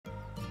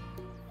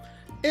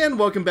And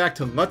welcome back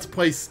to Let's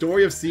Play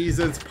Story of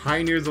Seasons,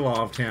 Pioneers of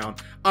Olive Town.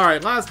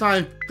 Alright, last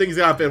time things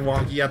got a bit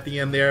wonky at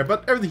the end there,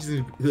 but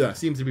everything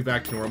seems to be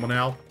back to normal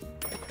now.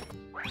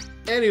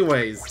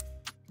 Anyways,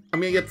 I'm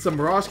gonna get some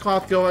Mirage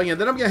Cloth going, and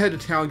then I'm gonna head to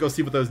town and go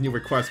see what those new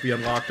requests we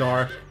unlocked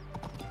are.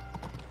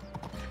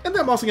 And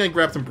then I'm also gonna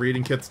grab some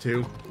breeding kits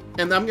too.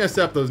 And I'm gonna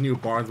set up those new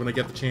barns when I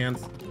get the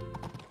chance.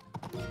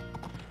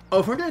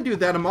 Oh, if we're gonna do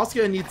that, I'm also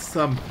gonna need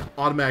some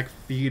automatic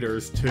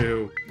feeders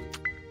too.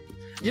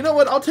 You know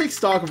what, I'll take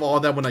stock of all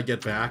of that when I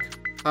get back.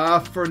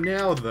 For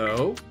now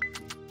though,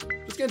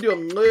 just gonna do a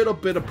little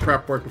bit of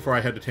prep work before I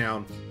head to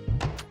town.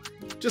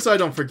 Just so I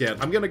don't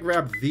forget, I'm gonna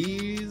grab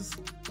these.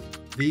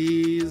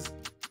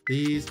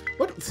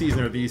 What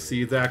season are these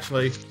seeds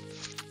actually?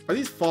 Are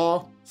these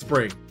fall?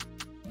 Spring.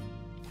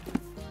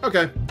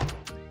 Okay.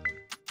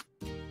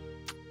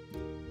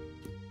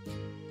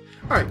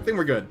 Alright, I think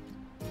we're good.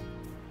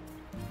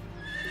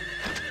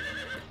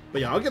 But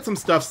yeah, I'll get some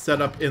stuff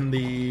set up in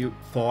the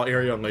fall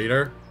area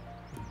later.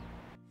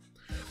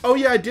 Oh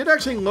yeah, I did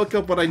actually look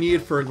up what I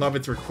needed for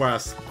Lovett's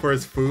request for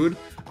his food.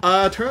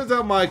 Turns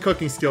out my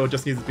cooking skill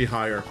just needs to be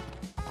higher.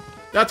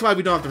 That's why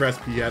we don't have the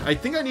recipe yet. I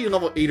think I need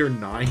level 8 or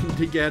 9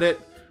 to get it,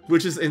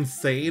 which is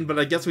insane, but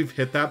I guess we've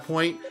hit that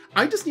point.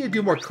 I just need to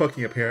do more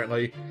cooking,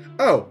 apparently.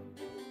 Oh.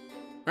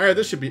 Alright,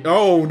 this should be...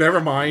 Oh,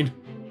 never mind.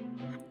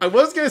 I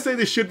was gonna say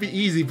this should be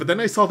easy, but then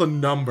I saw the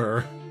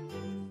number.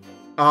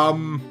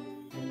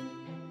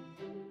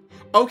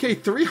 Okay,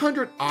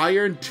 300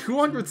 iron,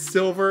 200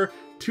 silver,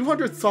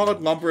 200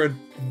 solid lumber, and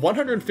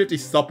 150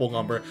 supple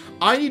lumber.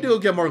 I need to go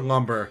get more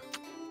lumber.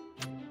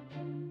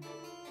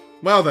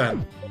 Well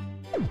then.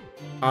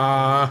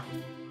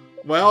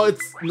 Well,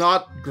 it's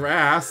not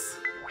grass.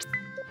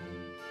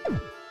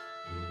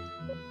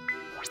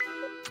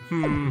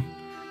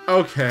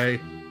 Okay.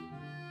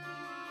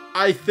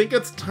 I think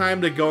it's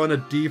time to go on a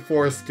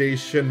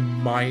deforestation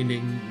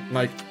mining,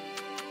 like,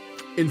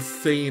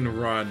 insane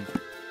run.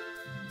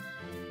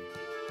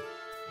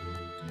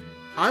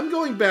 I'm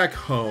going back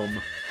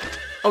home.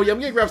 Oh yeah, I'm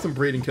gonna grab some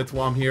breeding kits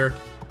while I'm here.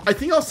 I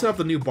think I'll set up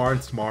the new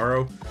barns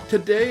tomorrow.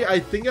 Today, I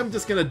think I'm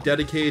just gonna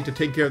dedicate it to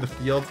taking care of the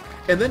fields,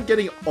 and then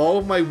getting all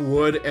of my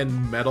wood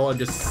and metal and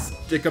just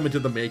stick them into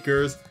the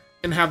makers,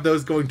 and have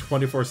those going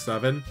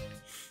 24/7.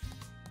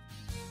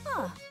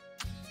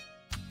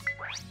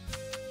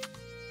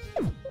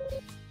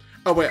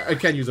 Oh wait, I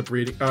can't use a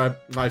breeding,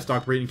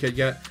 livestock breeding kit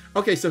yet.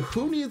 Okay, so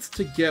who needs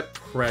to get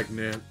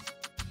pregnant?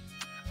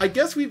 I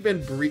guess we've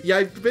been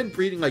I've been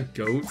breeding like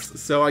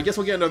goats, so I guess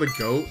we'll get another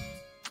goat.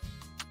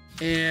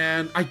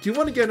 And I do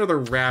want to get another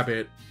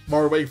rabbit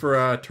while we're waiting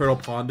for Turtle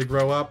Pond to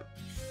grow up.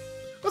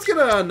 Let's get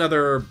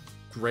another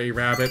gray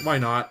rabbit, why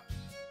not?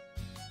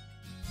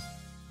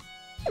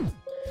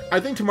 I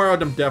think tomorrow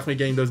I'm definitely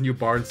getting those new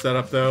barns set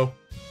up though.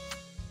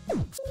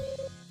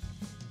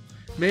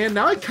 Man,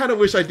 now I kind of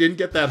wish I didn't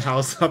get that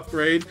house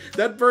upgrade.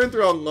 That burned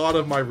through a lot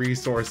of my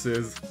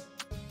resources.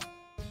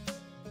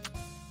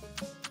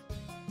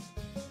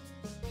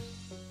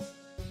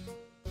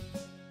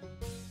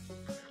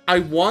 I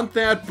want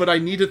that, but I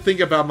need to think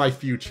about my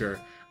future.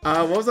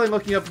 What was I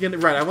looking up again?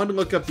 Right, I wanted to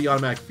look up the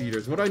automatic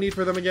feeders. What do I need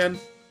for them again?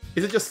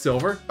 Is it just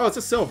silver? Oh, it's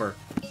just silver.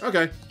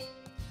 Okay.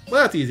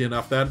 Well, that's easy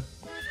enough then.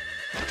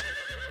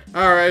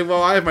 Alright,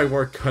 well, I have my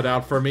work cut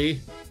out for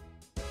me.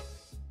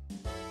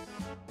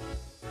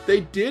 They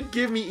did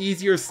give me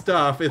easier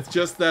stuff, it's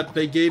just that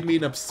they gave me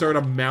an absurd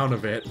amount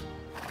of it.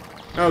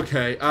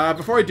 Okay,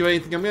 before I do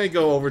anything, I'm gonna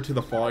go over to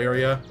the fall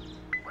area.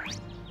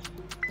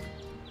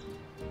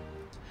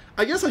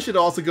 I guess I should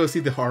also go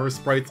see the harvest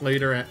sprites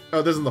later.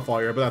 Oh, this isn't the fall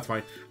area, but that's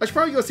fine. I should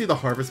probably go see the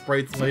harvest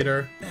sprites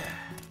later.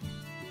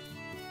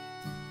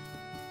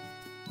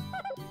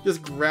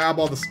 Just grab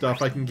all the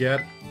stuff I can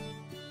get.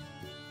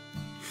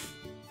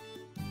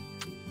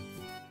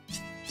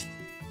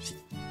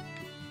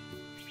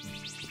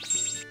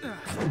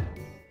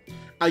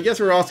 I guess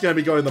we're also going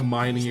to be going to the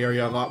mining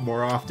area a lot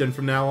more often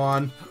from now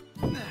on.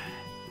 I'm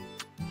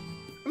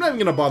not even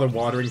going to bother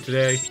watering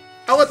today.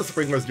 I'll let the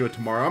sprinklers do it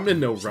tomorrow. I'm in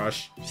no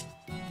rush.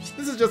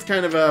 This is just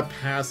kind of a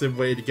passive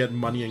way to get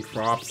money and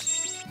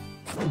crops.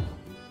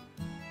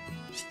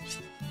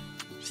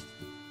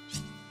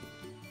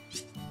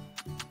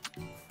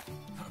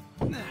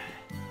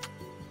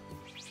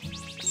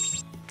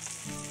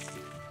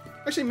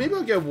 Actually, maybe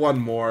I'll get one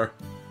more.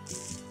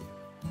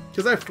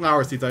 Because I have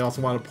flower seeds I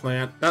also want to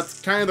plant.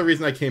 That's kind of the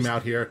reason I came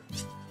out here.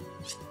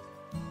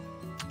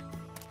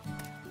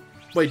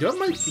 Wait, did I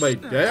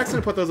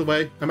accidentally put those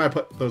away? I might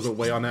put those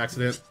away on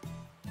accident.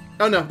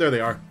 Oh no, there they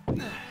are.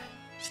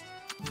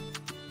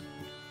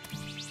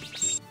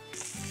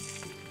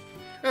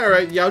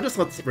 Alright, yeah, I'll just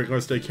let the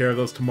sprinklers take care of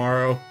those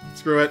tomorrow.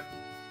 Screw it.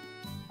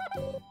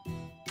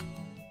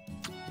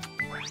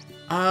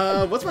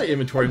 What's my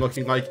inventory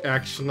looking like,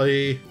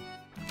 actually?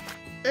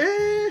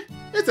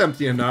 It's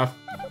empty enough.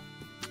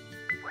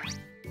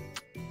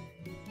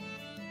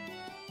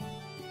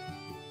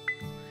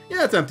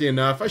 Yeah, it's empty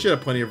enough. I should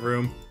have plenty of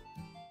room.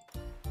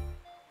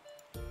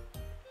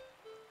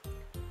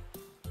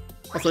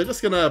 Also, I'm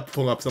just gonna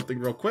pull up something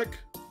real quick.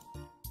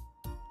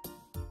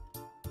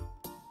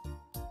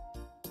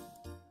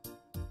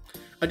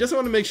 I just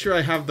want to make sure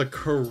I have the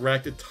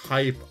correct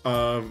type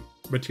of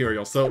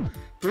material. So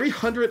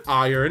 300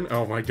 iron,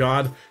 oh my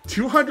god,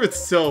 200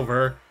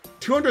 silver,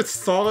 200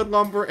 solid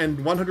lumber,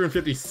 and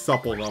 150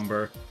 supple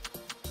lumber.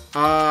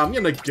 I'm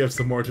gonna give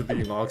some more to the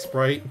log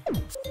sprite.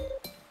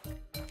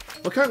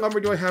 What kind of lumber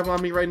do I have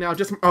on me right now?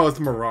 Just, oh, it's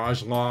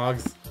mirage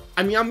logs.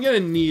 I mean, I'm gonna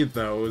need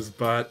those,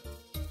 but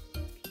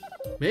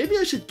maybe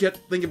I should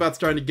think about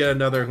starting to get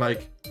another,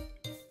 like,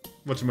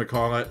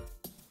 whatchamacallit.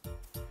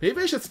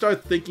 Maybe I should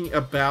start thinking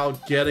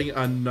about getting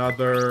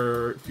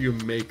another few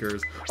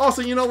makers.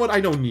 Also, you know what?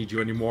 I don't need you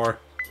anymore.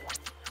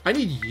 I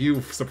need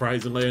you,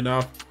 surprisingly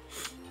enough.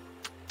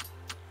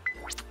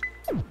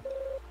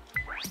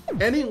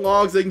 Any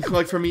logs they can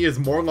collect from me is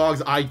more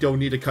logs I don't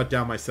need to cut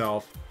down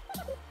myself.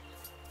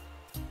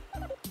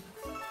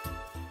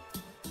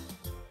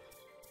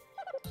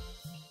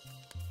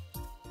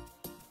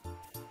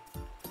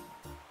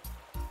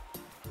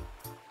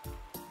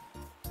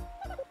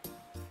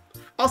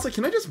 Also,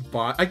 can I just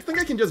buy? I think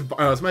I can just buy.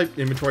 Oh, is my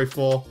inventory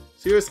full?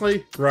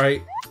 Seriously?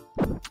 Right.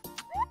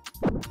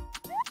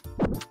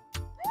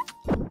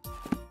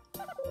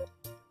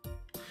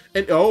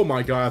 And oh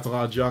my god, that's a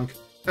lot of junk.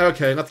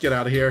 Okay, let's get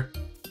out of here.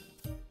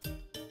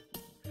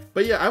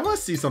 But yeah, I want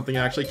to see something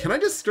actually. Can I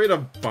just straight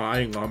up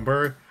buy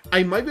lumber?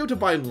 I might be able to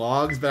buy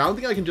logs, but I don't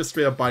think I can just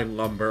straight up buy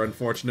lumber,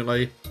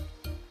 unfortunately.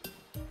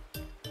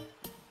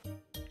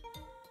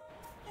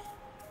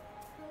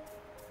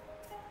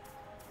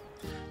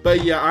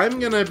 But yeah, I'm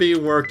gonna be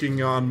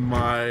working on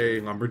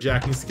my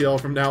lumberjacking skill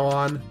from now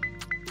on.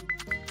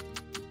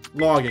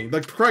 Logging.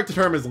 The correct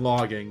term is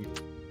logging.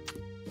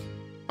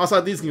 Also,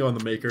 these can go in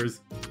the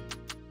makers.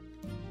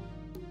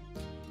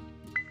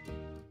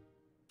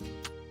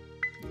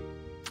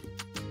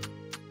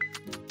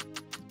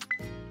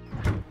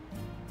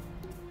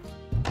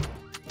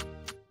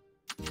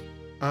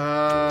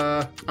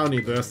 I don't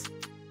need this.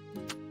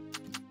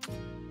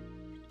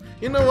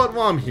 You know what,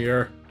 while I'm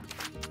here,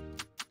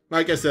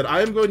 like I said,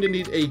 I am going to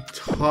need a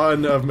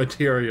ton of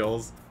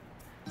materials.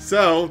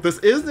 So, this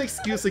is an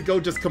excuse to go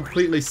just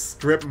completely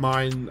strip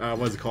mine,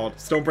 what's it called?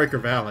 Stonebreaker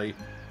Valley.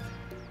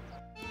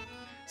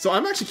 So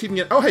I'm actually keeping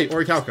it- oh hey,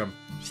 Orichalcum.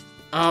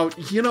 Oh,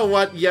 you know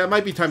what? Yeah, it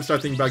might be time to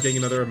start thinking about getting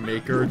another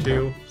maker or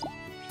two.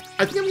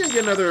 I think I'm gonna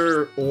get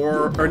another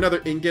ore, or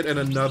another ingot and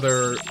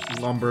another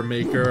lumber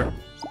maker.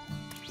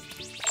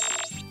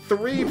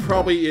 Three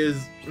probably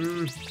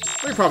isn't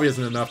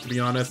enough, to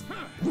be honest.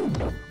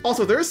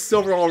 Also, there's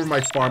silver all over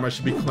my farm I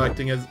should be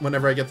collecting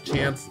whenever I get the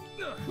chance.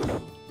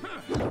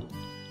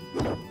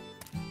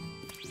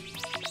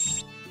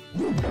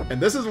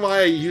 And this is why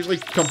I usually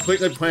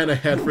completely plan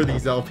ahead for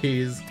these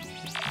LPs.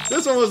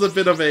 This one was a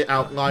bit of an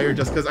outlier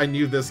just because I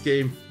knew this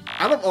game.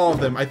 Out of all of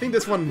them, I think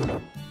this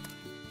one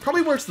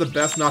probably works the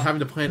best not having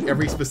to plan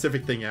every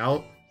specific thing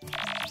out.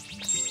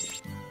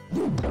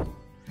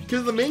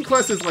 Because the main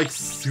quest is, like,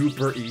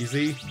 super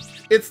easy.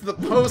 It's the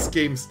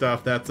post-game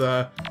stuff that's,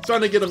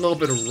 starting to get a little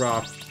bit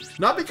rough.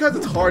 Not because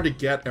it's hard to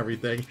get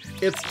everything,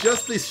 it's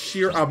just the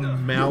sheer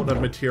amount of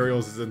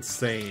materials is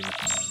insane.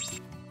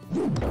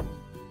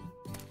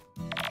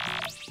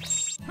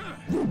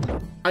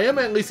 I am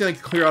at least gonna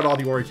clear out all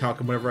the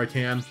Orichalcum whenever I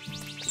can.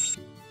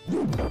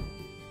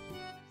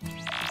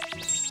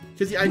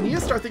 Because, yeah, I need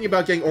to start thinking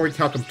about getting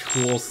Orichalcum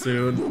tools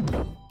soon.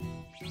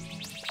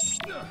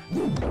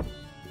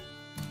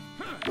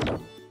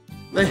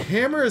 The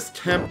hammer is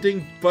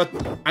tempting, but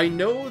I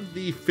know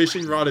the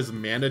fishing rod is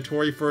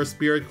mandatory for a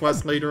spirit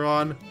quest later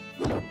on.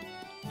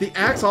 The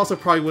axe also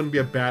probably wouldn't be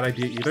a bad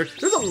idea either.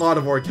 There's a lot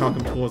of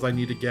Orichalcum tools I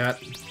need to get.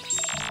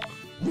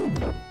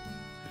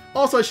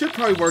 Also, I should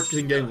probably work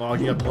in getting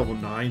logging up to level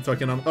 9 so I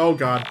can, oh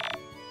god.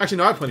 Actually,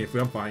 no, I have plenty of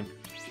food, I'm fine.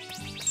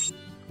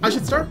 I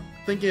should start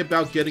thinking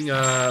about getting,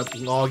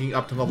 logging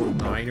up to level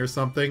 9 or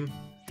something.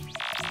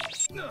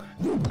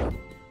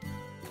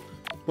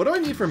 What do I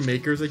need for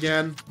makers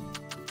again?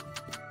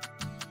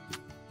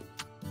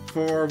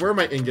 Where are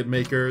my ingot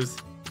makers?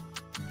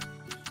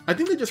 I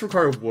think they just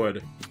require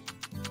wood.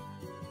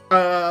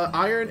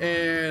 Iron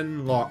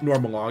and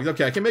normal logs.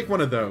 Okay, I can make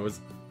one of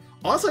those.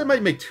 Also, I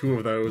might make 2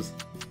 of those.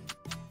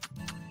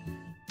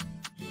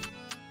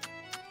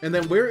 And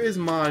then where is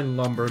my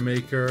lumber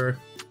maker?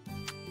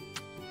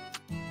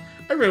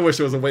 I really wish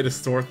there was a way to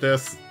sort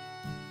this.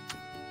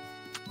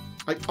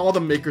 Like, all the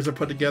makers are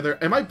put together.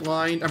 Am I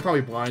blind? I'm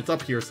probably blind. It's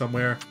up here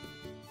somewhere.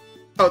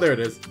 Oh, there it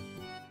is.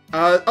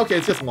 Okay,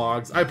 it's just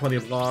logs. I have plenty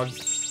of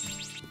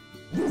logs.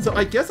 So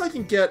I guess I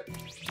can get...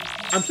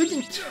 I'm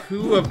thinking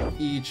 2 of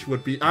each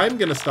would be... I'm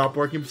gonna stop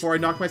working before I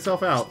knock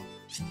myself out.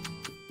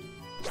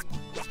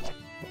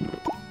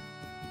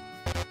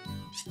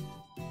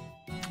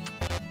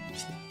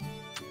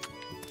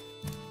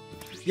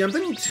 Yeah, I'm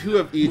thinking 2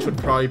 of each would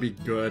probably be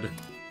good.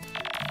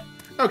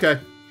 Okay.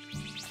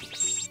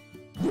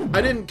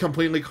 I didn't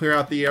completely clear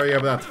out the area,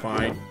 but that's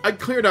fine. I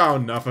cleared out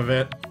enough of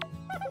it.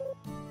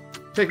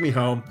 Take me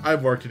home. I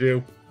have work to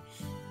do.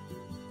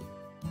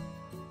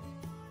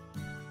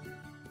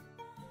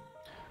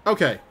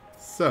 Okay,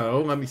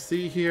 so let me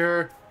see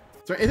here.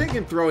 Is there anything I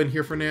can throw in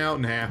here for now?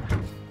 Nah.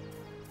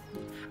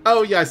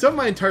 Oh yeah, I still have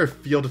my entire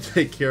field to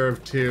take care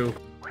of too.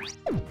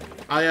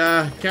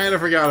 I kind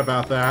of forgot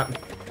about that.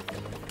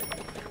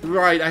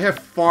 Right, I have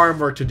farm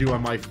work to do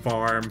on my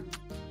farm.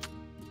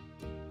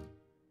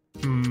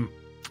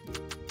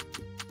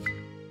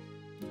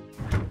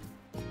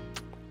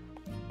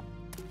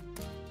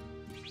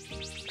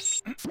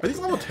 Are these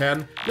level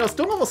 10? No,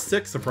 still level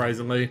 6,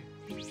 surprisingly.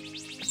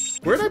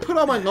 Where did I put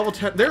all my level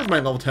 10? There's my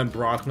level 10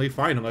 broccoli,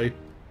 finally.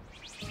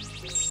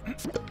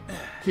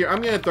 Here,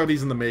 I'm gonna throw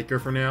these in the maker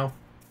for now.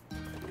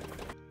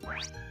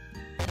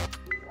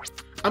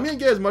 I'm gonna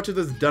get as much of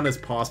this done as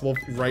possible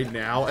right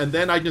now, and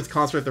then I can just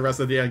concentrate the rest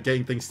of the day on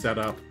getting things set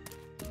up.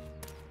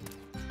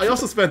 I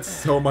also spent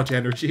so much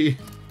energy.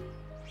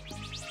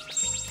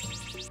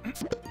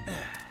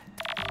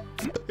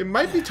 It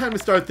might be time to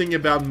start thinking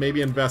about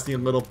maybe investing a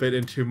little bit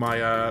into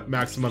my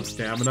maximum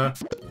stamina.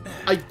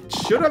 I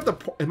should have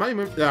the... my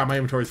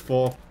inventory's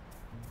full.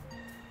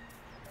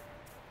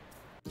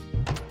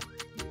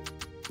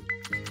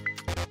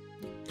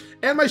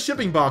 And my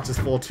shipping box is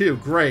full too.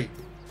 Great.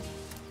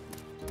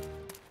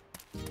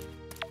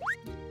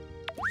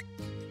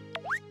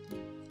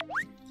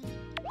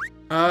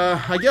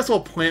 I guess we'll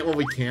plant what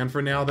we can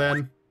for now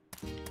then.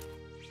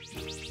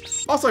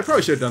 Also, I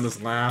probably should have done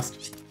this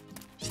last.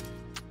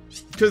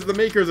 Because the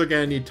makers are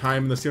going to need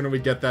time, and the sooner we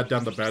get that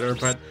done, the better.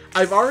 But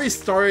I've already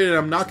started, and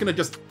I'm not going to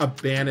just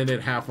abandon it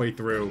halfway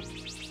through.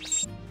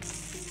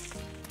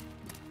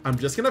 I'm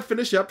just going to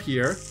finish up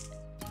here.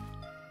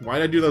 Why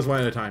did I do those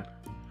one at a time?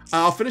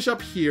 I'll finish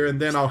up here, and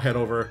then I'll head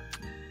over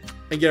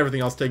and get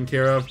everything else taken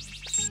care of.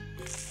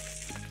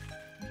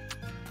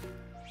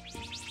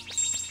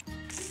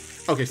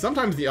 Okay,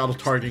 sometimes the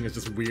auto-targeting is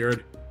just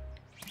weird.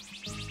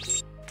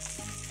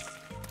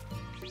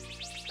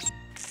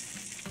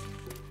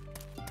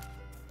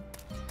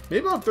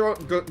 Maybe I'll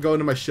go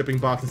into my shipping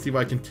box and see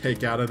what I can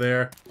take out of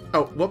there.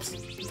 Oh, whoops.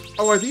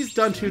 Oh, are these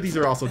done too? These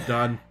are also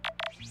done.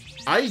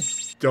 I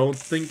don't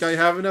think I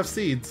have enough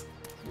seeds.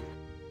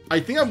 I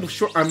think I'm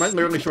short. I might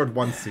literally short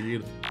one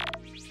seed.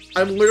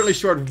 I'm literally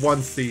short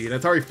one seed.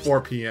 It's already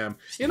 4 p.m.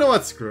 You know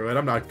what? Screw it.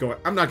 I'm not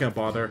gonna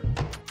bother.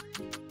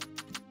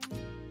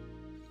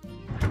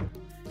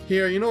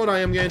 Here, you know what I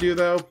am gonna do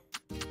though?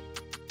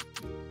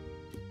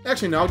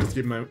 Actually, no. I'll just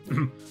keep my.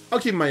 I'll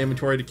keep my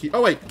inventory to keep.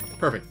 Oh wait,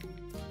 perfect.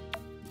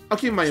 I'll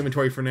keep my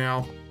inventory for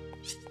now.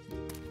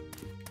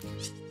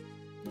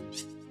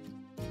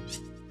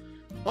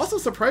 Also,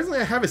 surprisingly,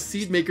 I have a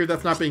seed maker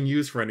that's not being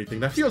used for anything.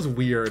 That feels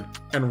weird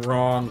and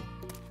wrong.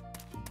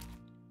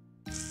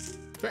 Is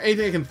there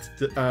anything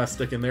I can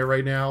stick in there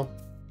right now?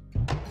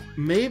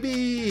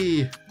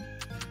 Maybe...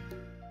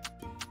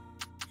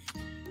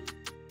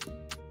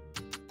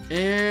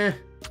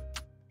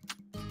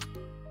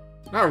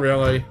 Not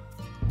really.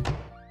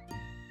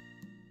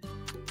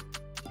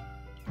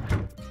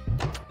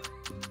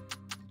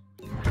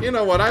 You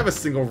know what? I have a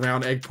single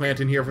round eggplant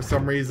in here for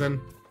some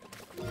reason.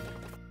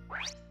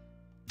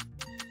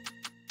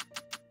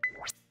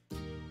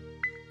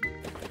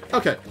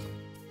 Okay.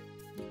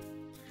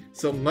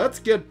 So let's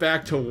get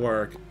back to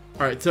work.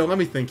 Alright, so let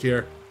me think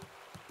here.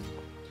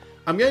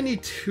 I'm gonna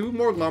need 2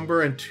 more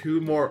lumber and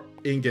 2 more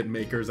ingot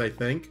makers, I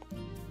think.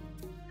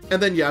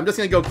 And then, yeah, I'm just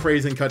gonna go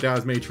crazy and cut down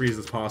as many trees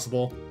as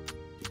possible.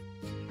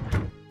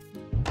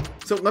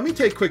 So let me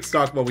take quick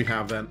stock of what we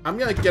have then. I'm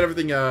gonna get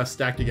everything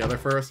stacked together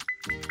first.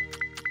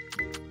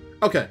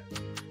 Okay,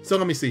 so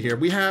let me see here.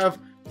 We have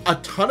a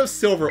ton of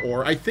silver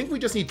ore. I think we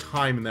just need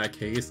time in that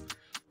case.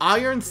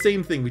 Iron,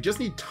 same thing. We just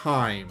need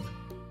time.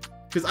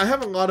 Because I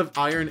have a lot of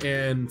iron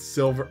and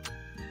silver...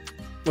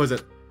 What is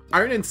it?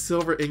 Iron and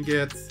silver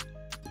ingots.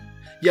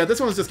 Yeah, this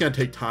one's just going to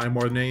take time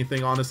more than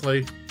anything,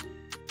 honestly.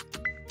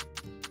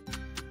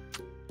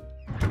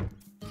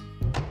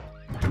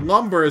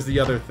 Lumber is the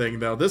other thing,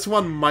 though. This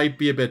one might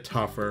be a bit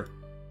tougher.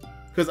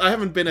 Because I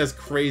haven't been as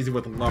crazy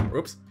with lumber.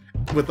 Oops.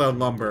 With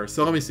lumber.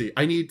 So let me see.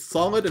 I need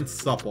solid and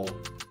supple.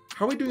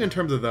 How are we doing in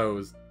terms of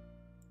those?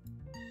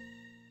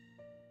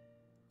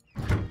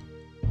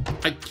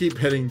 I keep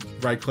hitting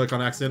right click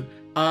on accident.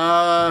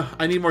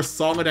 I need more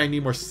solid, I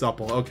need more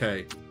supple.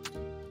 Okay.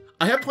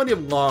 I have plenty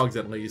of logs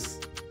at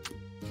least.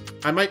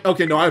 I might...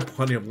 Okay, no, I have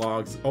plenty of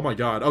logs. Oh my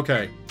god,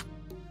 okay.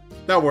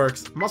 That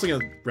works. I'm also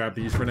gonna grab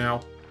these for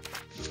now.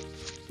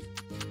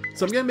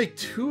 So I'm gonna make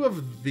 2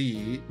 of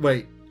the...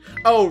 Wait.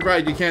 Oh,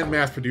 right, you can't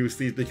mass produce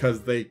these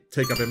because they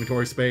take up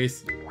inventory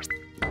space.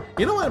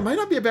 You know what? It might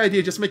not be a bad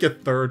idea just make a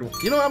 3rd one.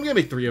 You know what? I'm gonna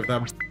make 3 of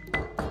them.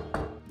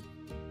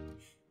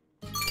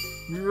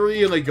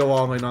 Really go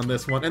all in on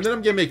this one. And then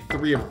I'm gonna make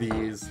 3 of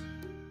these.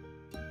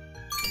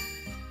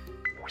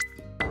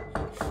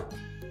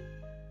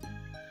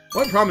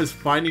 One problem is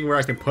finding where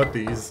I can put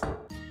these.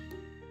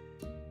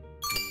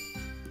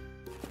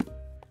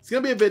 It's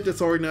gonna be a bit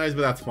disorganized,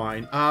 but that's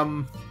fine.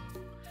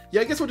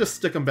 Yeah, I guess we'll just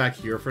stick them back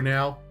here for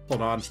now.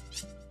 Hold on.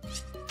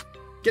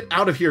 Get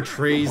out of here,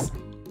 trees.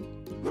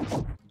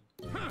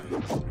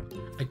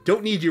 I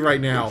don't need you right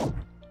now.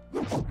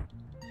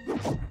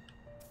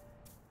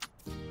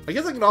 I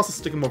guess I can also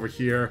stick them over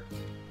here.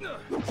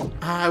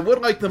 I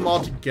would like them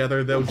all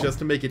together, though, just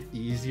to make it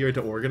easier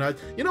to organize.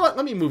 You know what?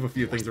 Let me move a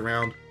few things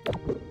around.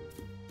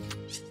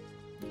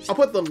 I'll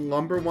put the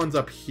lumber ones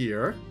up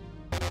here.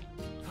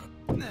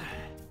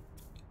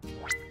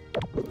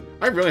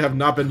 I really have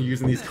not been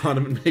using these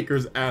condiment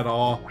makers at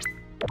all.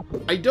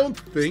 I don't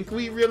think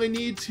we really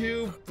need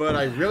to, but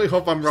I really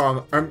hope I'm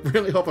wrong. I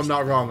really hope I'm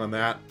not wrong on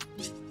that.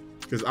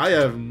 Because I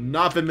have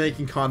not been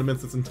making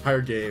condiments this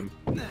entire game.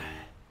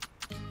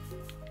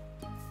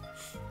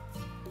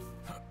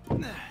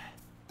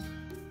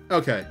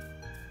 Okay.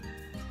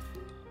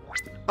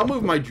 I'll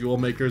move my jewel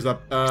makers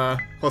up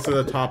closer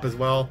to the top as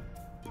well.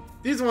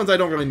 These ones I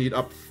don't really need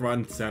up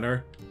front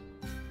center.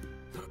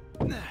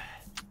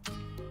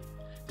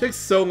 Takes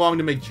so long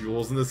to make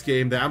jewels in this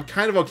game that I'm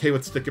kind of okay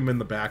with sticking them in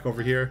the back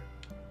over here.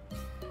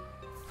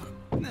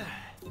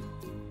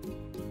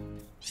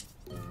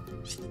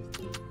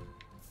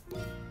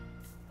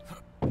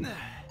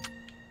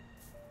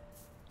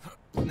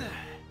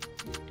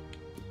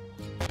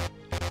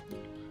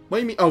 What do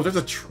you mean? Oh, there's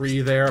a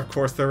tree there. Of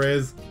course there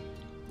is.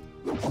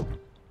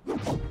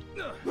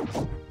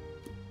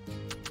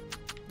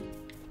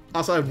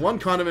 Also, I have one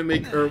condiment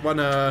maker, or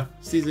one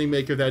seasoning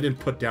maker that I didn't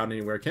put down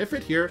anywhere. Can I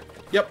fit here?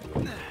 Yep.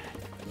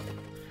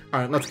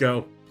 Alright, let's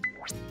go.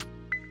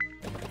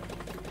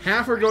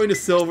 Half are going to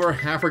silver,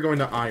 half are going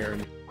to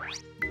iron.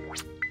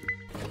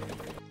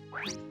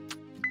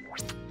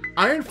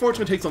 Iron,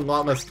 fortunately, takes a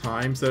lot less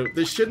time, so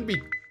this shouldn't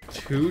be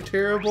too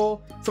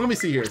terrible. So let me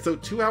see here. So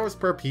 2 hours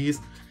per piece.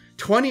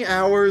 20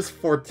 hours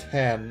for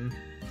 10.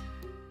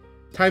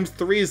 Times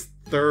 3 is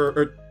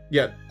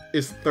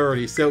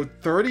 30. So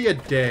 30 a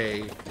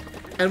day.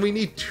 And we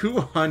need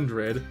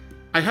 200.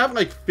 I have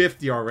like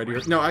 50 already.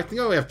 No, I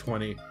think I only have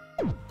 20.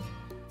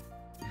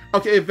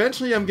 Okay,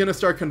 eventually I'm gonna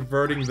start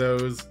converting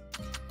those...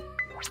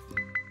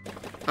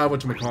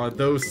 whatchamacallit,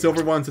 those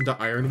silver ones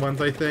into iron ones,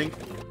 I think.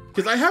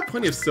 Because I have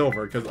plenty of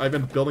silver, because I've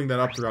been building that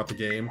up throughout the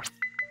game.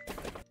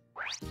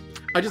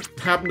 I just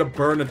happened to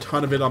burn a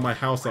ton of it on my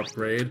house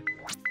upgrade.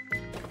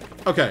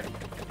 Okay.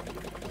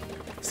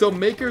 So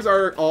makers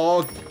are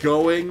all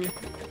going...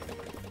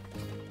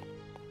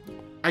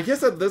 I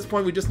guess at this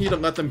point we just need to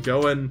let them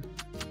go, and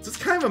it's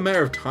just kind of a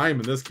matter of time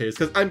in this case,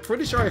 because I'm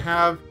pretty sure I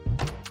have...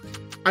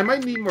 I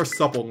might need more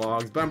supple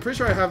logs, but I'm pretty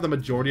sure I have the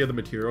majority of the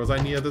materials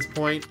I need at this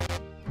point.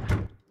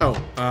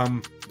 Oh,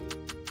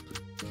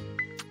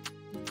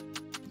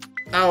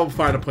 I'll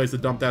find a place to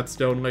dump that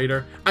stone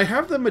later. I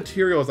have the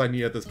materials I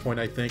need at this point,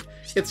 I think.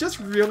 It's just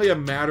really a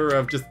matter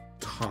of just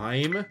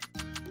time.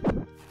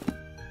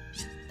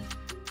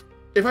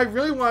 If I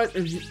really want...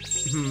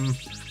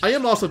 I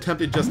am also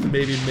tempted just to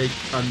maybe make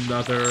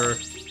another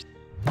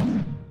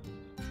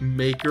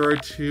maker or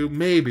two.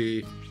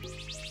 Maybe.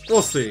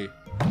 We'll see.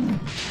 I'm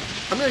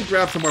gonna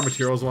grab some more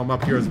materials while I'm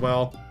up here as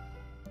well.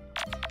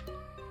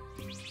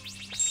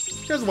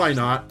 Because why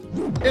not?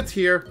 It's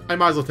here. I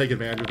might as well take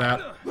advantage of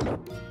that.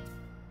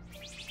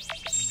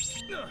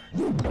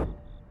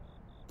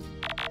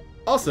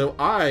 Also,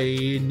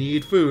 I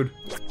need food.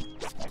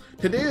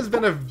 Today has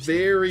been a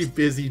very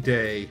busy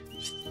day.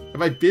 And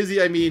by busy,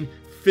 I mean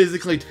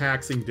physically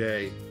taxing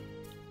day.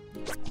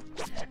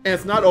 And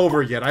it's not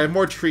over yet. I have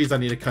more trees I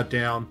need to cut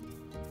down.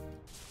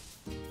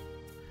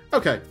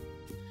 Okay.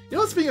 You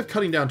know, speaking of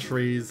cutting down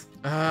trees,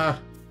 yeah,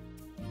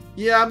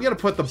 I'm gonna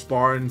put the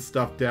barn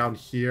stuff down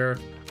here.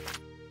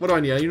 What do I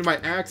need? I need my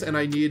axe and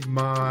I need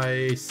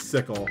my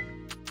sickle.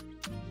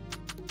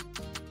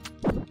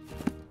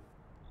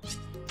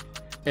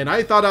 And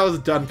I thought I was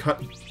done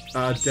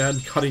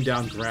cutting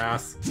down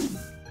grass.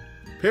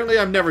 Apparently,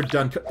 I'm never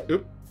done.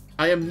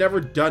 I am never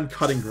done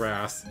cutting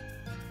grass.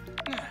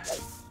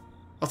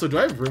 Also, do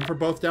I have room for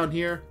both down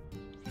here?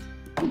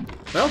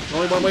 Well,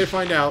 only one way to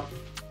find out.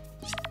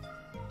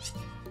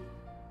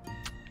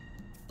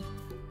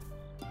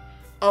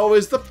 Oh,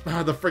 is the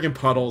friggin'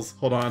 puddles?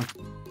 Hold on.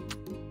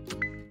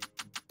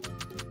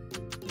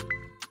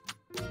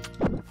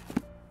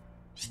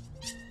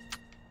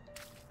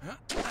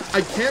 I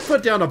can't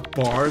put down a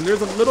barn.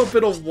 There's a little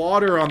bit of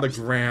water on the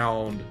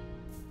ground.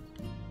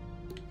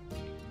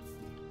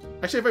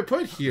 Actually, if I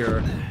put it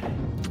here...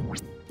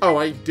 Oh,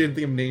 I didn't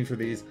think of names for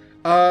these.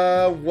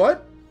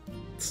 What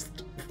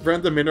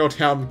Friends of Mineral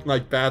Town,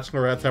 like,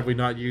 bachelorettes have we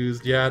not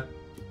used yet?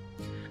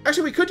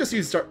 Actually, we could just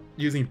start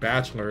using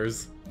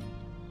bachelors.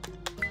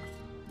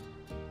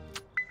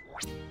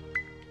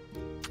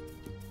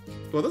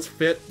 Will this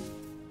fit?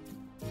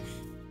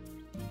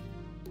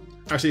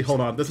 Actually,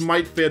 hold on. This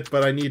might fit,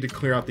 but I need to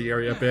clear out the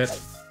area a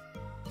bit.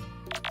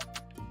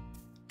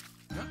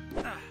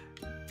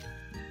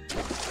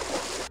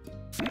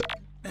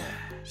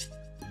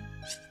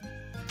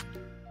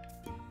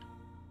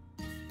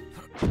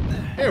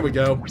 There we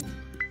go.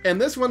 And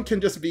this one can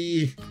just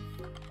be...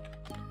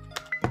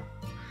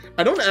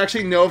 I don't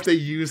actually know if they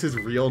use his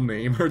real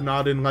name or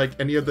not in, like,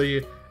 any of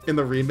the... in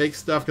the remake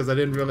stuff, because I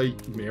didn't really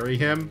marry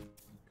him.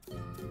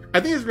 I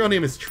think his real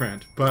name is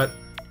Trent, but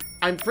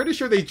I'm pretty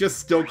sure they just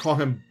still call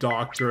him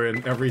Doctor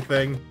and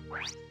everything.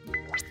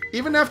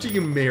 Even after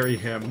you marry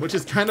him, which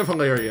is kind of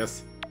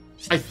hilarious.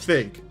 I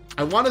think.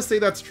 I want to say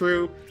that's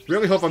true,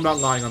 Really hope I'm not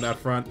lying on that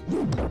front.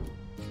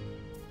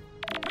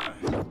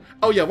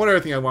 Oh yeah, one other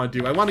thing I want to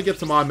do. I want to get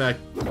some automatic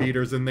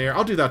feeders in there.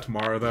 I'll do that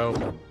tomorrow,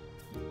 though.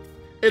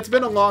 It's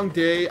been a long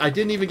day. I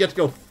didn't even get to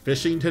go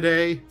fishing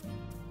today.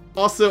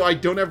 Also, I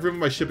don't have room in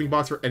my shipping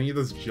box for any of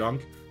this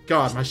junk.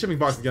 God, my shipping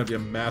box is gonna be a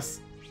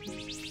mess.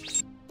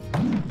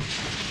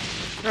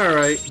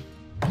 Alright.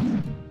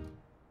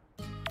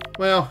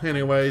 Well,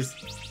 anyways.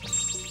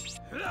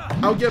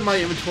 I'll get my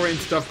inventory and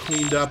stuff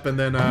cleaned up, and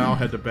then I'll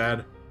head to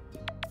bed.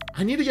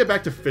 I need to get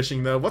back to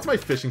fishing, though. What's my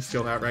fishing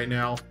skill at right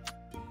now?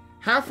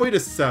 Halfway to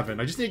 7.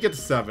 I just need to get to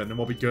 7, and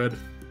we'll be good.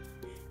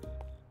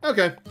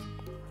 Okay.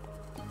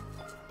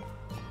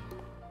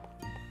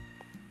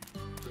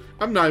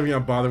 I'm not even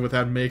gonna bother with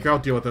that maker. I'll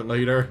deal with it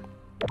later.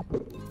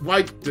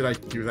 Why did I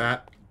do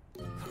that?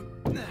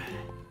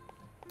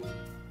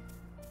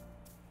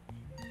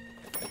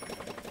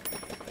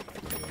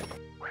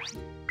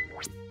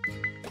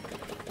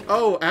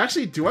 Oh,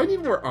 actually, do I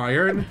need more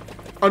iron?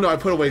 Oh no, I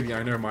put away the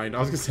iron, never mind. I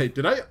was gonna say,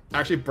 did I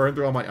actually burn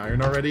through all my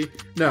iron already?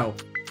 No.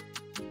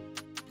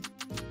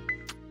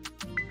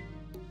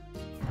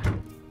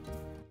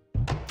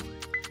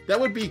 That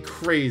would be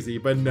crazy,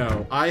 but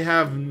no. I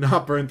have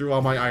not burned through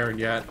all my iron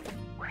yet.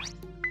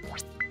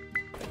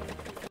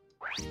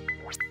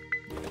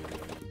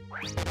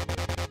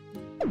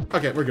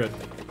 Okay, we're good.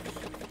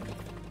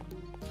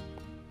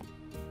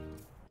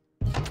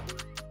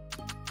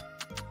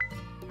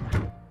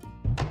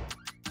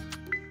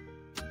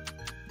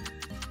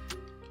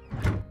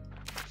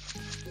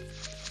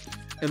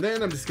 And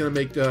then I'm just gonna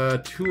make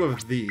 2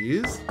 of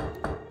these.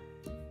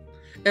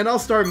 And I'll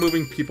start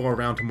moving people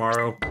around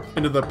tomorrow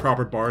into the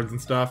proper barns and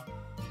stuff.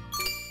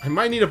 I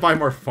might need to buy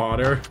more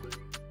fodder.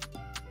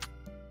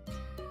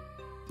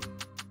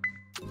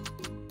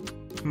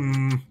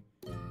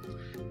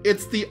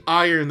 It's the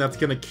iron that's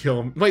gonna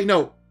kill me. Wait,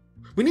 no.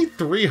 We need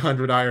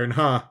 300 iron,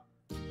 huh?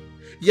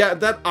 Yeah,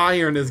 that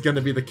iron is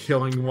gonna be the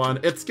killing one.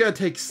 It's gonna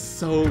take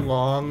so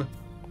long.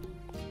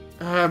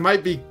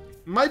 Might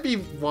be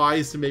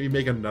wise to maybe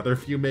make another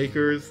few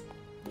makers.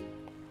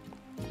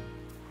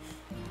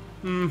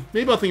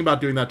 Maybe I'll think about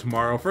doing that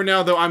tomorrow. For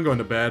now, though, I'm going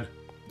to bed.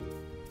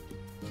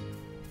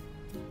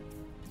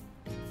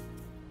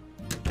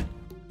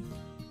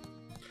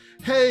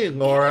 Hey,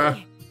 Laura.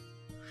 Hey.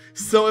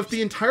 So if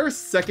the entire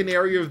second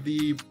area of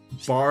the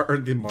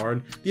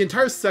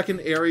entire second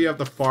area of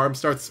the farm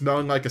starts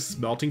smelling like a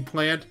smelting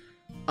plant,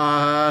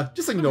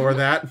 just ignore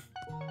that.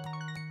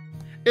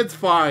 It's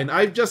fine.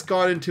 I've just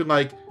gone into,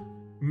 like,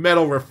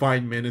 metal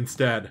refinement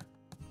instead.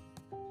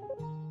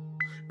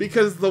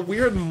 Because the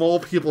weird mole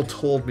people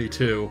told me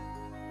to.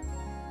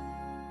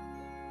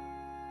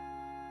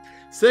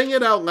 Saying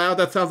it out loud,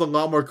 that sounds a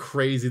lot more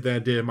crazy than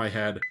it did in my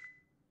head.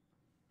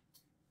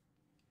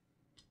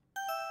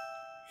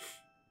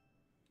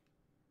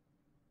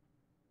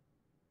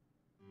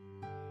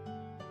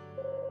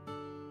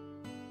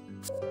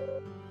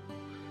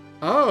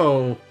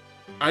 Oh,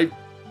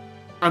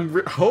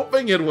 I'm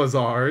hoping it was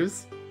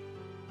ours.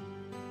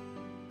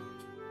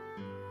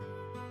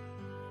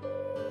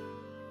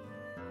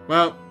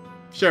 Well,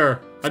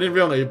 sure. I didn't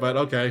really, but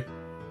okay.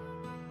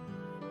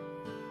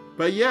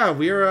 But yeah,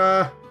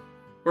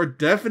 we're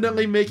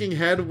definitely making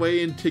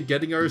headway into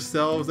getting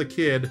ourselves a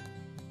kid.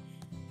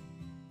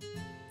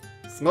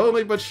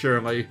 Slowly but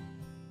surely.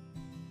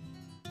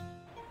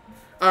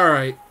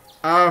 Alright,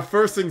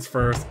 first things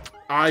first.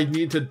 I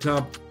need to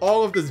dump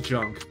all of this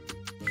junk.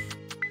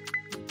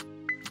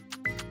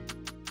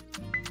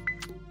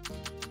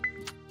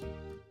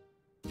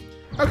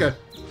 Okay.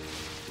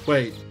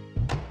 Wait.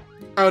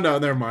 Oh no,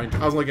 never mind.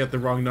 I was looking at the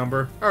wrong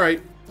number.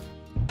 Alright.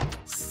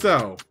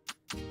 So.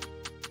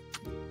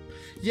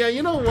 Yeah,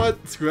 you know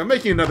what? Screw it. I'm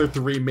making another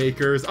 3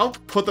 makers. I'll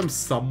put them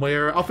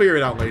somewhere. I'll figure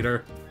it out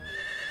later.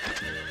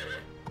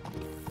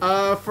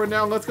 For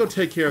now, let's go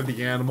take care of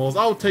the animals.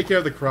 I'll take care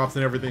of the crops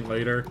and everything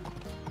later.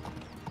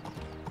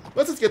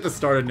 Let's just get this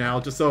started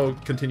now, just so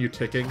it'll continue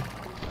ticking.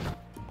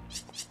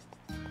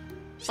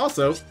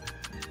 Also,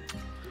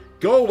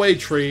 go away,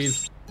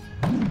 trees.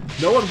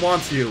 No one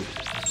wants you.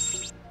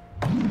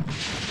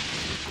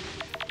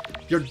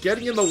 You're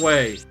getting in the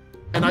way.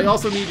 And I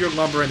also need your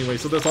lumber anyway,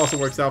 so this also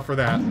works out for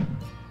that.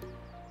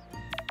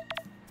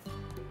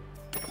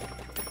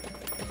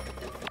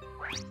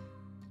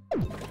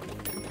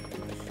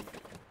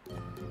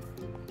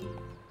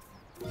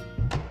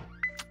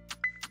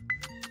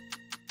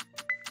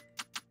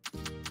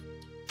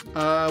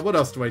 What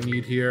else do I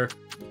need here?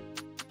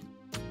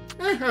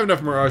 I have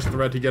enough Mirage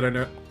Thread to get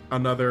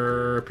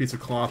another piece of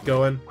cloth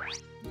going.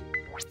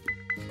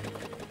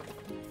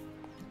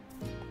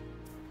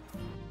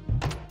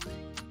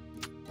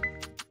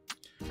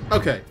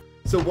 Okay,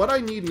 so what I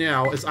need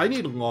now is I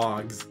need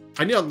logs.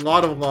 I need a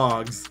lot of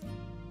logs.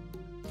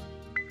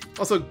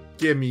 Also,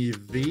 give me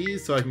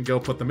these so I can go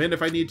put them in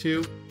if I need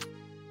to.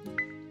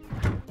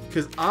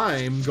 Because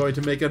I'm going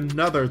to make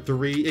another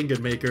 3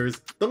 ingot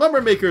makers. The lumber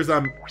makers,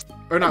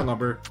 or not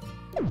lumber.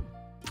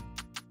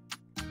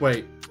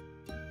 Wait.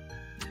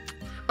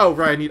 Oh,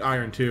 right, I need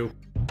iron too.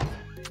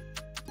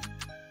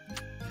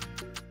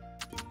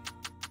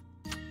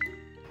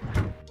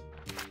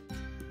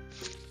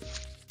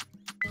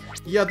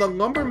 Yeah, the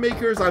lumber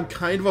makers, I'm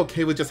kind of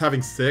okay with just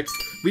having 6.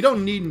 We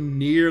don't need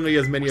nearly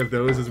as many of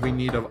those as we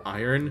need of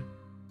iron.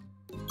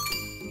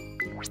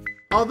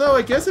 Although,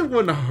 I guess it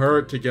wouldn't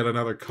hurt to get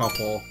another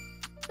couple.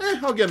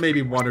 I'll get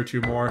maybe 1 or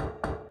 2 more.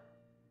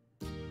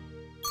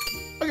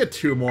 I'll get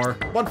 2 more.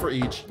 1 for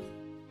each.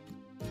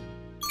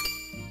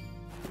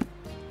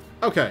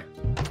 Okay.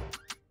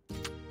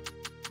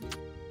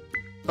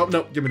 Oh,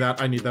 no, give me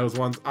that. I need those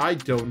ones. I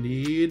don't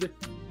need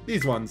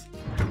these ones.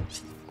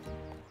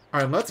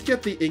 Alright, let's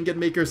get the ingot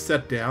maker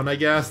set down, I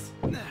guess.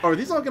 Oh, are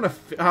these all gonna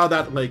oh,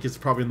 that lake is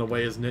probably in the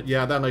way, isn't it?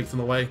 Yeah, that lake's in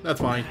the way. That's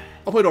fine.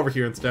 I'll put it over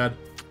here instead.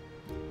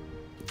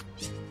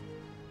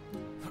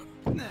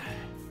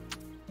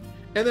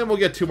 And then we'll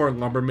get 2 more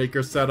lumber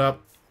makers set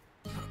up.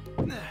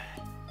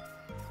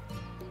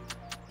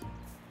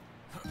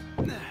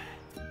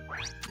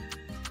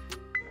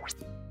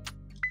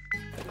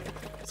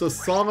 So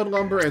solid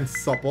lumber and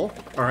supple.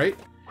 Alright.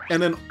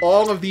 And then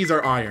all of these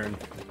are iron.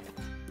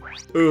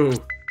 Ooh.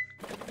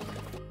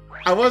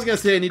 I was gonna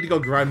say I need to go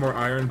grind more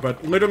iron,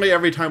 but literally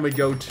every time we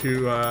go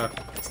to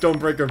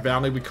Stonebreaker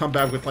Valley, we come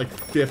back with like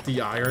 50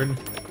 iron.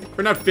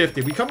 Or not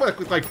 50, we come back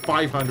with like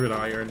 500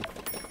 iron.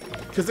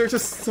 Because there's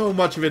just so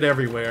much of it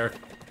everywhere.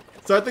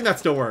 So I think that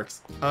still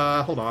works.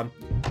 Hold on.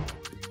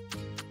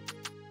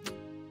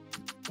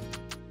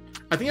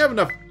 I think I have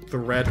enough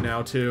thread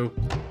now, too.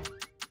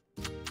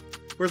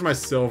 Where's my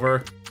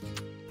silver?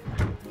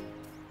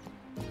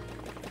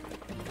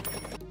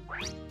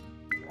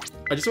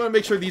 I just want to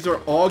make sure these are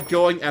all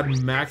going at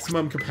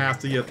maximum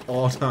capacity at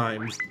all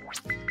times.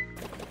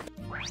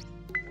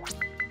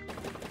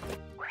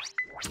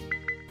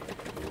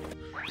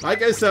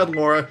 Like I said,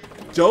 Laura,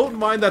 don't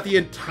mind that the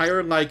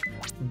entire, like,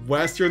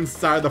 western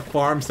side of the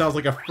farm sounds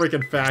like a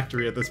freaking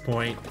factory at this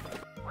point.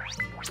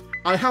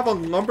 I have a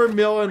lumber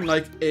mill and,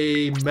 like,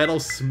 a metal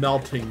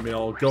smelting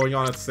mill going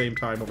on at the same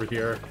time over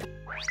here.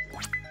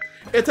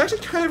 It's actually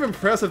kind of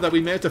impressive that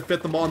we managed to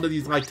fit them all into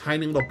these, like,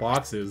 tiny little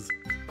boxes.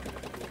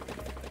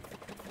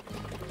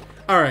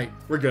 Alright,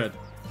 we're good.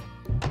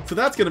 So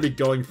that's gonna be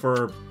going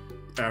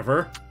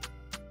forever.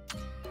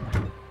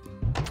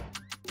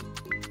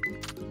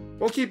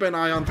 We'll keep an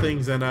eye on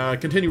things and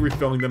continue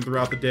refilling them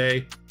throughout the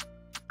day.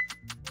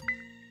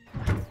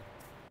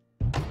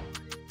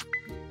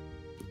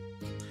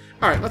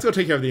 Alright, let's go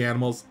take care of the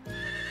animals.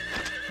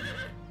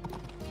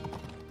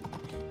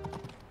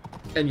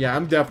 And yeah,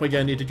 I'm definitely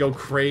gonna need to go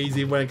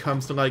crazy when it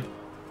comes to, like...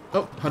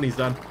 Oh, honey's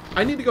done.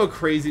 I need to go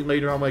crazy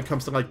later on when it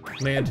comes to, like,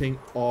 planting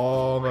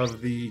all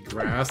of the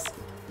grass.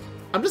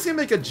 I'm just gonna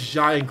make a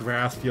giant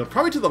grass field,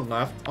 probably to the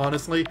left,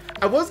 honestly.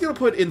 I was gonna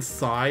put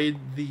inside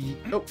the...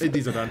 Oh,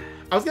 these are done.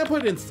 I was gonna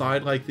put it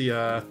inside, like,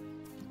 the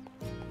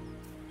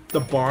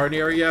barn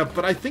area,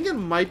 but I think it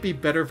might be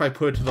better if I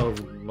put it to the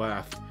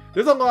left.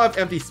 There's a lot of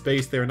empty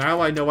space there,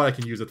 now I know what I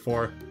can use it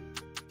for.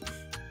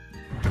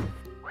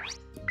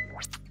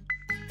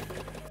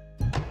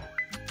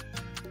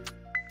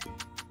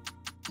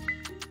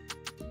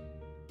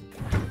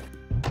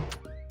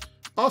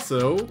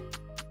 Also,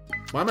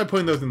 why am I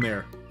putting those in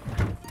there?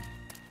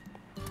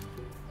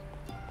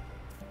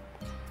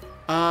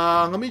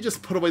 Let me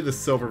just put away the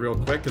silver real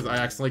quick, because I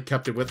accidentally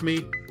kept it with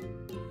me.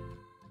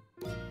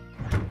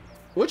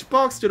 Which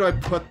box did I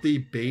put the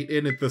bait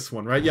in? At this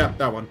one, right? Yeah,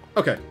 that one.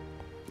 Okay.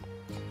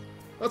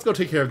 Let's go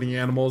take care of the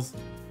animals.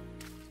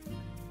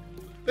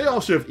 They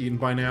all should have eaten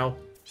by now.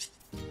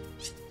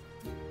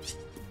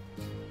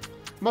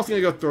 I'm also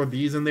gonna go throw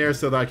these in there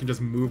so that I can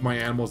just move my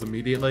animals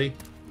immediately.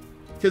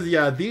 Because,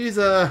 yeah, these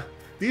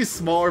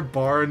smaller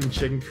barn and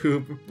chicken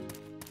coop,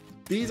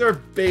 these are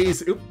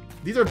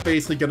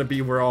basically gonna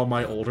be where all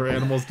my older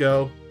animals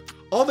go.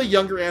 All the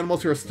younger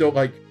animals who are still,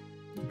 like,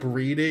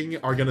 breeding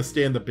are gonna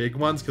stay in the big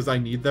ones because I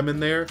need them in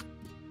there.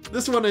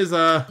 This one is,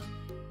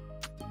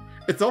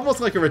 it's almost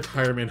like a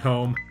retirement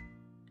home.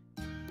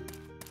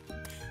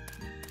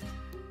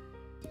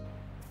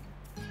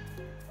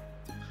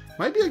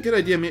 Might be a good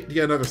idea to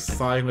get another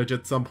silage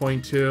at some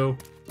point, too.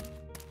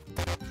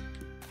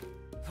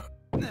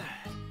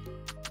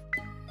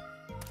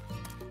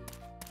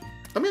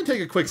 I'm gonna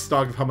take a quick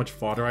stock of how much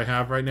fodder I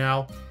have right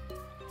now.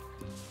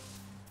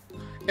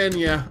 And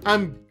yeah,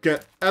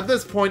 at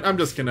this point, I'm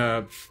just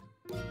gonna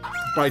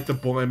bite the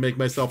bullet and make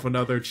myself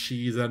another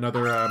cheese,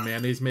 another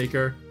mayonnaise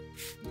maker.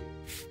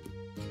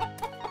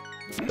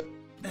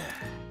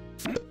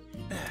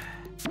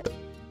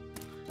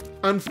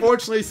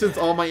 Unfortunately, since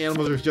all my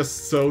animals are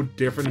just so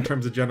different in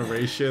terms of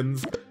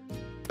generations,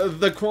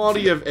 the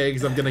quality of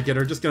eggs I'm gonna get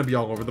are just gonna be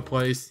all over the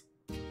place.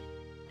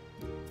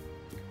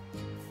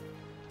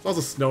 It's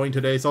also snowing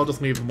today, so I'll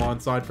just leave them on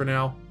side for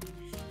now.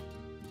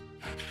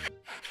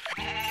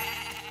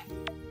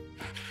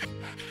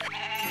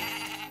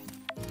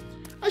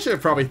 I should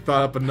have probably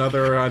thought up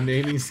another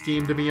naming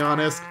scheme, to be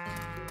honest.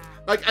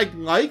 Like, I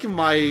like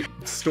my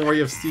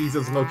Story of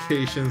Seasons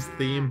locations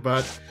theme,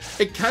 but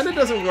it kind of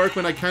doesn't work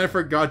when I kind of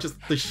forgot just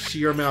the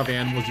sheer amount of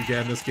animals you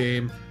get in this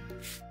game.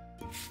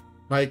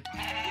 Like,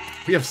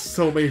 we have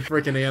so many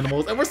freaking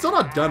animals, and we're still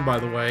not done, by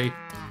the way.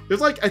 There's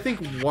like, I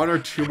think 1 or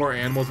 2 more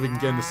animals we can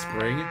get in the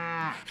spring.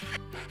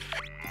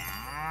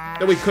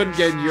 that we couldn't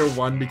get in year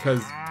 1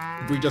 because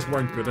we just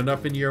weren't good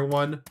enough in year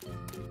 1.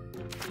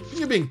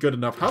 You're being good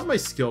enough. How's my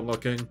skill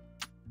looking?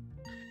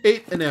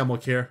 8 in animal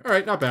care.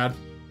 Alright, not bad.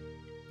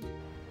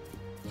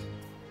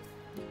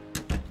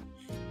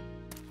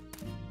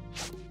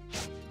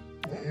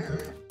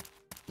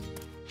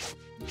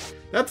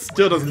 That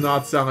still does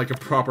not sound like a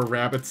proper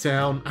rabbit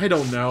sound. I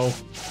don't know.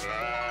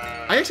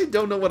 I actually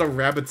don't know what a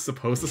rabbit's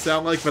supposed to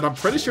sound like, but I'm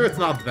pretty sure it's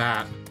not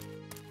that.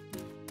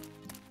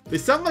 They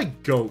sound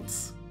like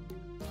goats.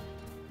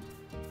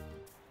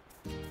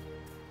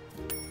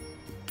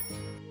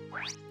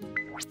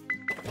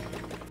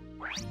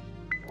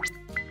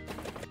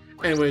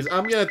 Anyways,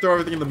 I'm gonna throw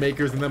everything in the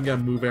makers and then I'm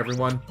gonna move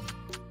everyone.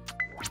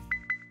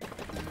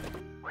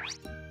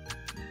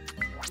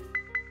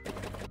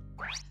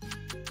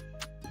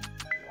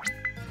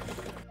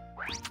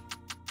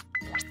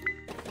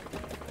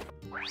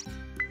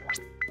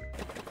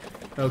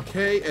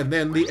 Okay, and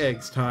then the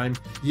eggs time.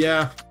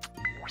 Yeah,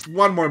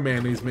 one more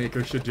mayonnaise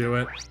maker should do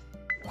it.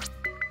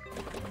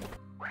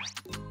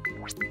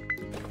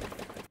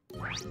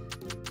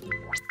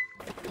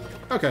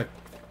 Okay.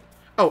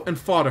 Oh, and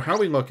fodder, how are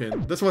we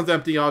looking? This one's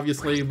empty,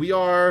 obviously. We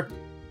are...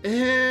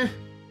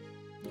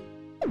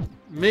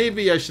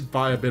 Maybe I should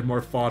buy a bit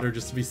more fodder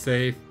just to be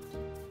safe.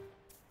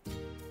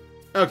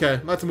 Okay,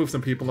 let's move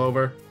some people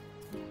over.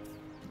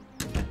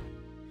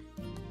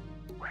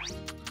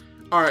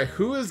 Alright,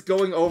 who is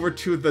going over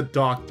to the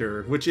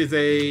doctor? Which is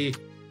a...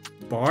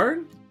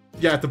 barn?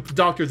 Yeah, the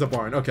doctor's a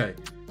barn. Okay.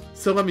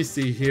 So let me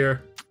see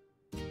here.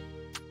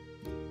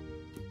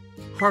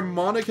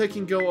 Harmonica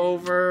can go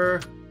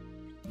over.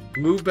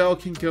 Bluebell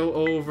can go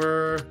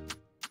over.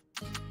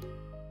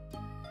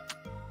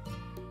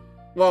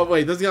 Well,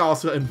 wait, this is gonna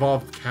also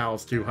involve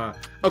cows too, huh?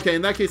 Okay,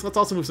 in that case, let's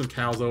also move some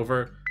cows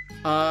over.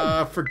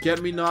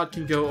 Forget-me-not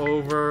can go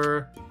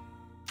over.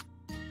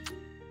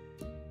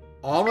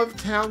 Olive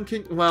Town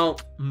can... well,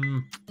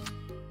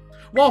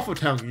 Waffle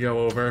Town can go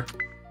over.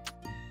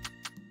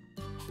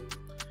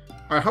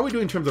 Alright, how are we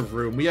doing in terms of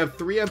room? We have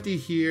 3 empty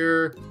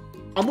here.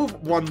 I'll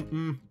move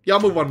one... yeah, I'll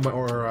move one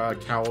more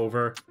cow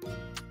over.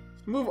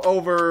 Move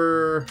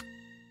over...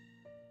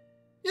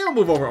 yeah, I'll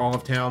move over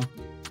Olive Town.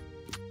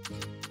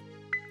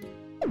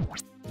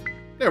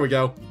 There we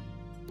go.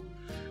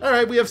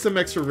 Alright, we have some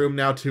extra room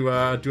now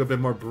to do a bit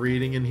more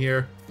breeding in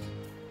here.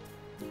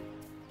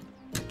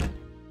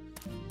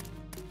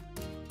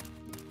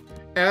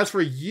 As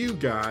for you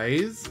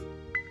guys,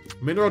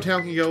 Mineral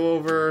Town can go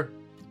over,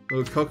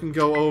 Little Cook can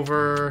go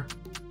over,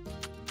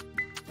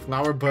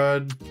 Flower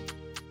Bud.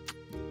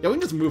 Yeah, we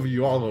can just move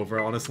you all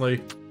over,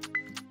 honestly.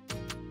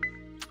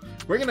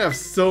 We're gonna have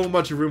so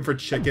much room for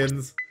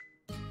chickens.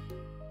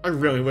 I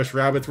really wish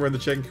rabbits were in the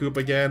chicken coop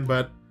again,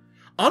 but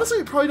honestly,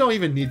 we probably don't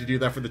even need to do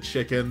that for the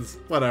chickens.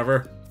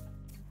 Whatever.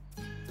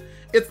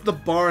 It's the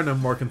barn I'm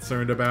more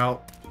concerned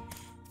about.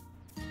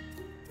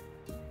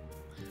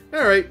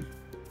 Alright.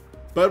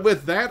 But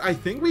with that, I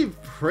think we've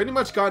pretty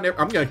much gotten...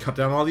 I'm gonna cut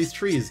down all these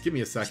trees. Give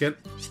me a second.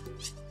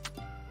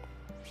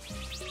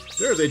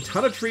 There's a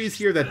ton of trees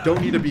here that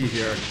don't need to be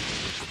here.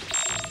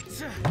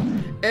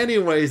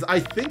 Anyways,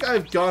 I think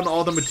I've gotten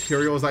all the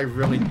materials I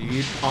really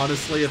need,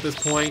 honestly, at this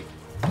point.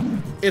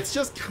 It's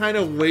just kind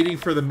of waiting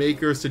for the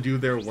makers to do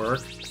their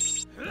work.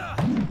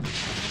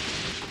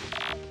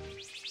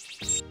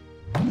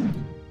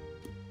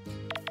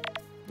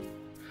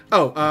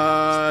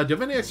 Oh, do you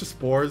have any extra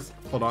spores?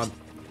 Hold on.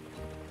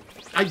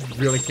 I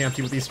really can't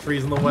see with these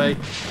trees in the way.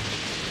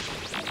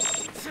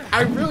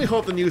 I really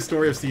hope the new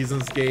Story of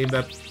Seasons game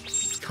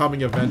that's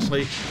coming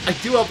eventually, I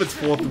do hope it's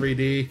full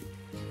 3D.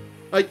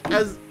 Like,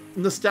 as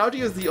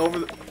nostalgic as the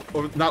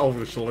not over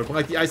the shoulder, but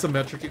like the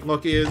isometric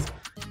look is,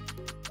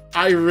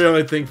 I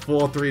really think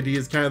full 3D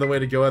is kind of the way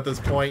to go at this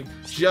point,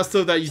 just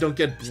so that you don't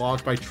get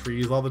blocked by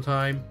trees all the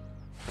time.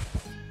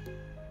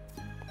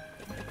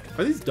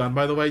 Are these done,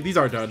 by the way? These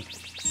are done.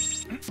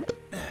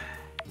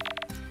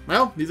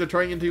 Well, these are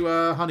turning into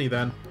honey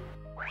then.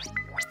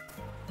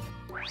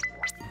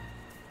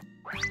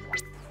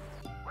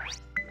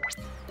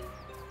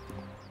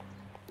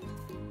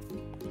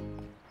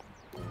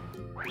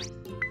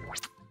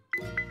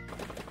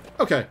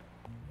 Okay.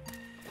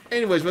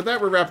 Anyways, with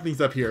that, we're wrapping things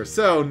up here.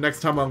 So,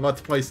 next time on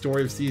Let's Play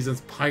Story of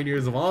Seasons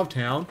Pioneers of Olive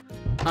Town,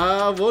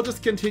 we'll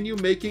just continue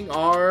making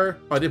our...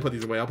 oh, I didn't put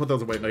these away. I'll put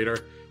those away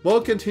later.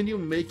 We'll continue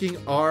making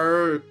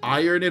our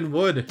iron and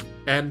wood,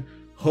 and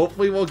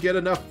hopefully we'll get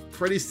enough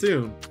pretty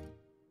soon.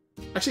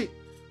 Actually,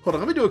 hold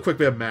on, let me do a quick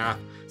bit of math.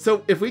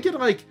 So, if we get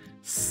like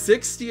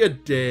 60 a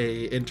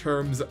day in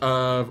terms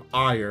of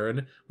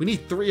iron, we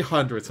need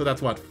 300, so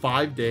that's what,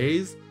 5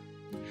 days?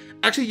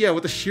 Actually, yeah,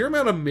 with the sheer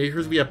amount of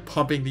makers we have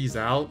pumping these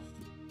out,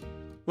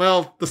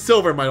 well, the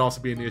silver might also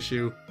be an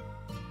issue.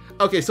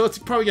 Okay, so it's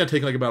probably gonna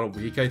take like about a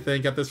week, I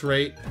think, at this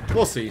rate.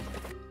 We'll see.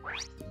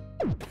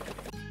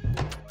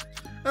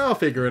 I'll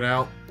figure it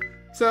out.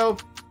 So,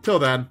 till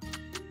then.